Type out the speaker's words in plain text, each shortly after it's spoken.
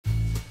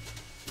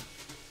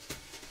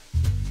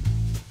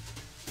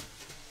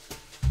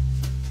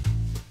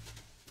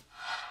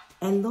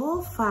Hello,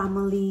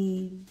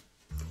 family.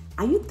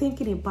 Are you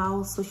thinking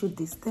about social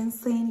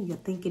distancing? You're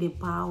thinking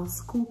about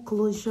school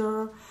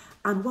closure,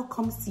 and what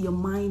comes to your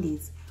mind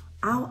is,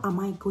 how am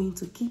I going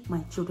to keep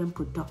my children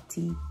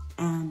productive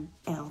and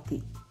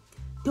healthy?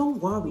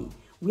 Don't worry,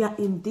 we are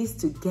in this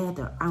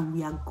together and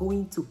we are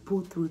going to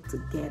pull through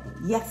together.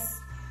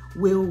 Yes,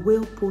 we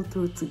will pull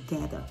through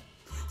together.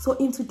 So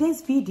in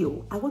today's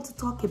video, I want to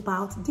talk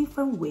about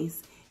different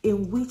ways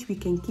in which we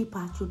can keep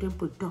our children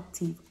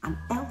productive and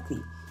healthy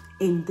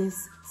in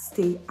this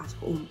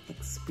stay-at-home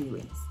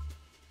experience.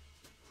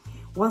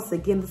 Once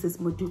again, this is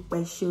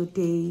Modupe Show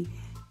Day.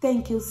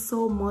 Thank you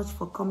so much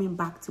for coming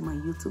back to my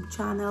YouTube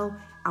channel.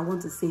 I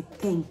want to say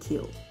thank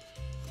you.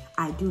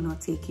 I do not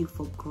take you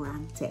for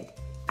granted.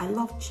 I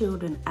love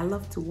children. I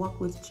love to work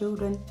with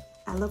children.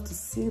 I love to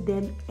see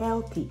them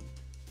healthy.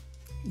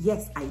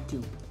 Yes, I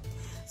do.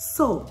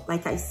 So,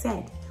 like I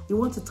said, we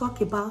want to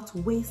talk about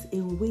ways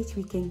in which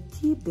we can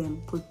keep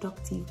them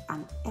productive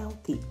and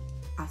healthy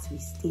as we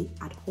stay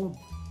at home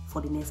for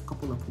the next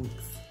couple of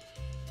weeks.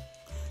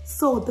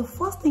 So the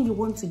first thing you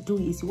want to do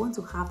is you want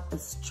to have a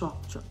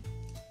structure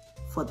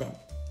for them.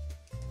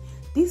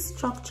 This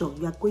structure,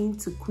 you are going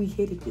to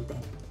create it with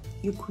them.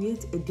 You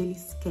create a daily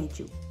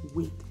schedule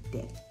with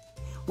them.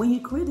 When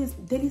you create this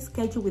daily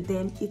schedule with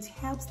them, it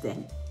helps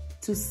them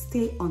to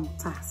stay on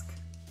task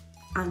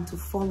and to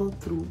follow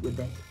through with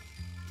them.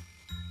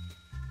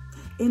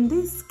 In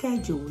this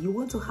schedule, you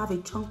want to have a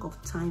chunk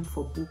of time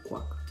for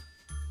bookwork.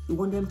 You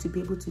want them to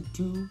be able to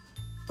do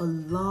a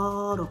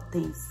lot of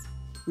things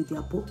with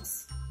their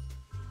books.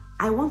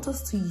 I want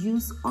us to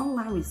use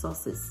online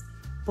resources,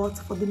 but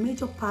for the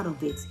major part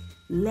of it,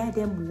 let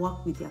them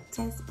work with their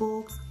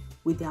textbooks,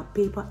 with their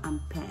paper and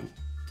pen.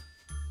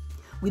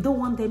 We don't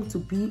want them to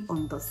be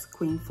on the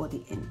screen for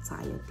the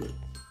entire day.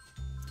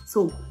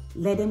 So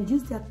let them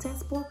use their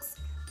textbooks,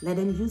 let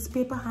them use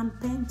paper and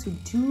pen to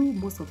do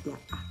most of their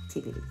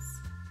activities.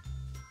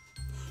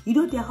 You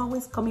know, they're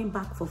always coming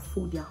back for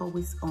food. They're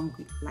always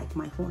hungry, like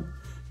my own.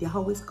 They're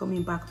always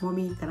coming back,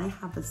 Mommy, can I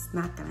have a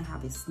snack? Can I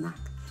have a snack?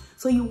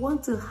 So you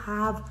want to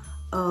have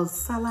a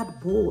salad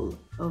bowl,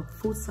 a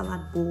fruit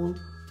salad bowl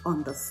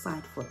on the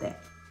side for them.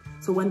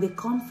 So when they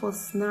come for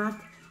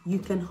snack, you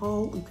can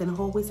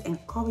always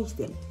encourage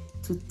them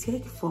to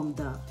take from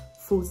the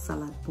fruit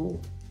salad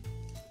bowl.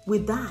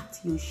 With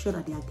that, you ensure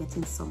that they are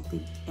getting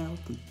something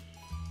healthy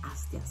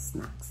as their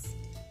snacks.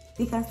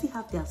 They can still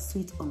have their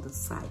sweet on the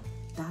side.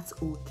 That's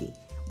okay.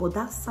 But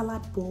that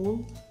salad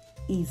bowl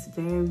is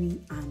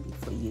very handy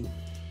for you.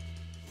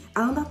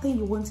 Another thing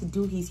you want to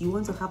do is you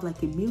want to have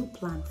like a meal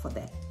plan for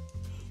them.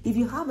 If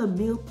you have a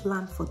meal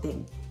plan for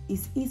them,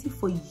 it's easy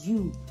for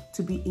you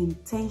to be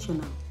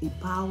intentional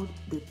about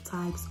the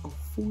types of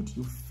food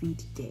you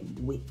feed them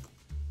with.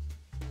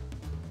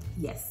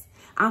 Yes.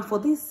 And for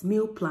this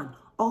meal plan,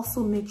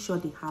 also make sure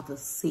they have a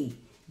say.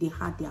 They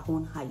add their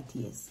own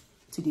ideas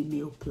to the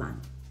meal plan.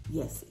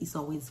 Yes, it's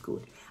always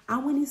good.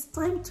 And when it's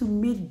time to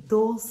make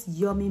those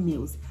yummy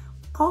meals,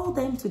 call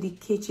them to the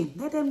kitchen.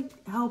 Let them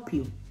help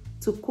you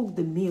to cook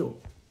the meal.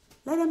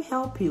 Let them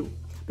help you,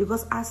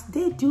 because as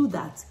they do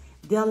that,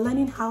 they are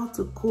learning how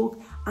to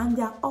cook and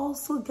they are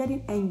also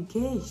getting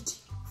engaged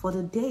for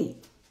the day.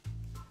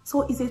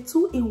 So it's a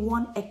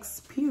two-in-one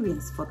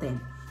experience for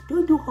them.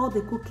 Don't do all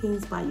the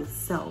cookings by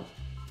yourself.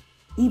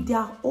 If they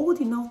are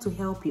old enough to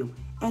help you,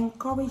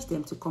 encourage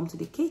them to come to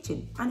the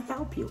kitchen and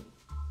help you.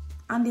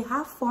 And they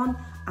have fun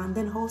and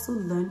then also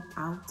learn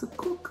how to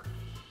cook.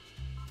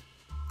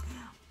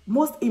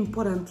 Most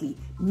importantly,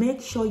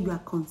 make sure you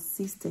are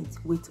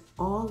consistent with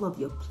all of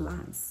your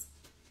plans.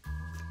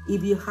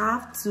 If you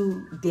have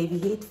to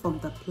deviate from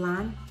the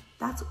plan,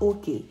 that's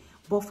okay.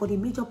 But for the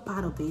major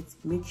part of it,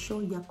 make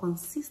sure you are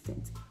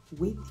consistent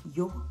with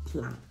your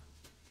plan.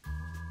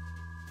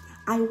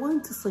 I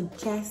want to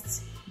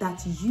suggest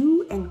that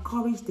you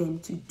encourage them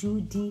to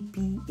do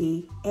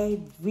DPA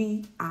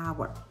every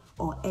hour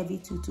or every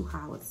 2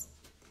 hours.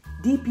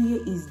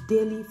 DPA is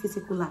daily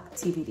physical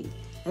activity.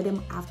 Let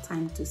them have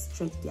time to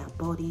stretch their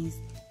bodies,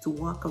 to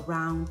walk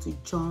around, to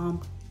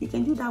jump. You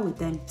can do that with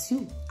them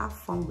too. Have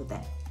fun with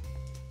them.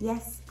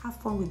 Yes, have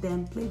fun with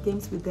them. Play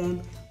games with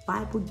them.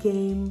 Bible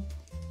game.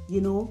 You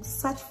know,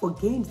 search for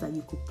games that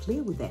you could play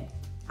with them.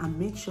 And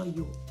make sure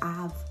you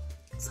have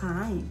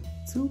time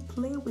to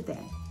play with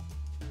them.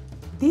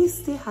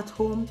 This stay at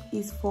home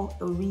is for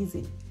a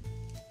reason.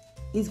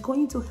 It's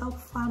going to help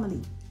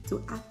family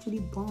to actually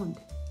bond.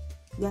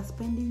 We are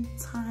spending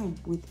time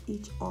with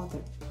each other.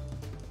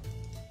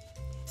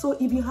 So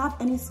if you have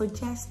any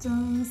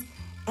suggestions,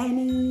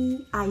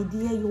 any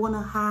idea you want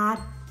to add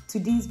to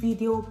this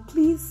video,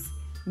 please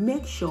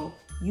make sure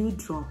you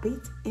drop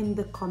it in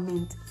the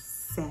comment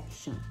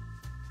section.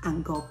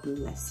 And God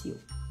bless you.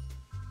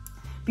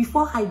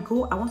 Before I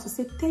go, I want to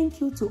say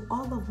thank you to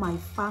all of my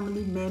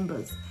family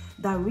members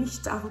that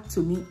reached out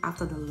to me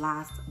after the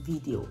last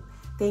video.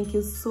 Thank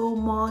you so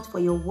much for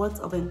your words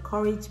of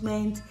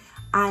encouragement.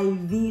 I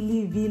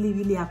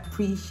really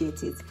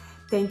appreciate it.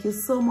 Thank you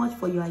so much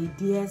for your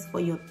ideas,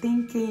 for your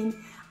thinking.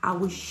 I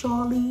will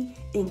surely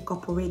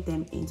incorporate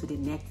them into the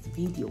next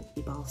video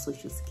about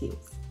social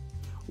skills.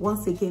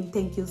 Once again,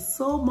 thank you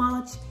so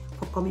much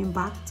for coming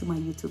back to my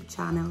YouTube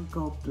channel.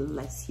 God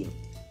bless you.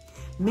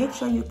 Make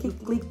sure you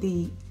click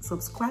the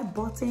subscribe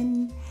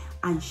button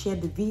and share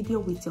the video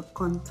with your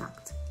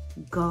contact.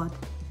 God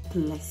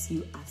bless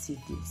you as you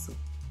do so.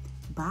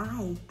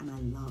 Bye, and I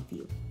love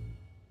you.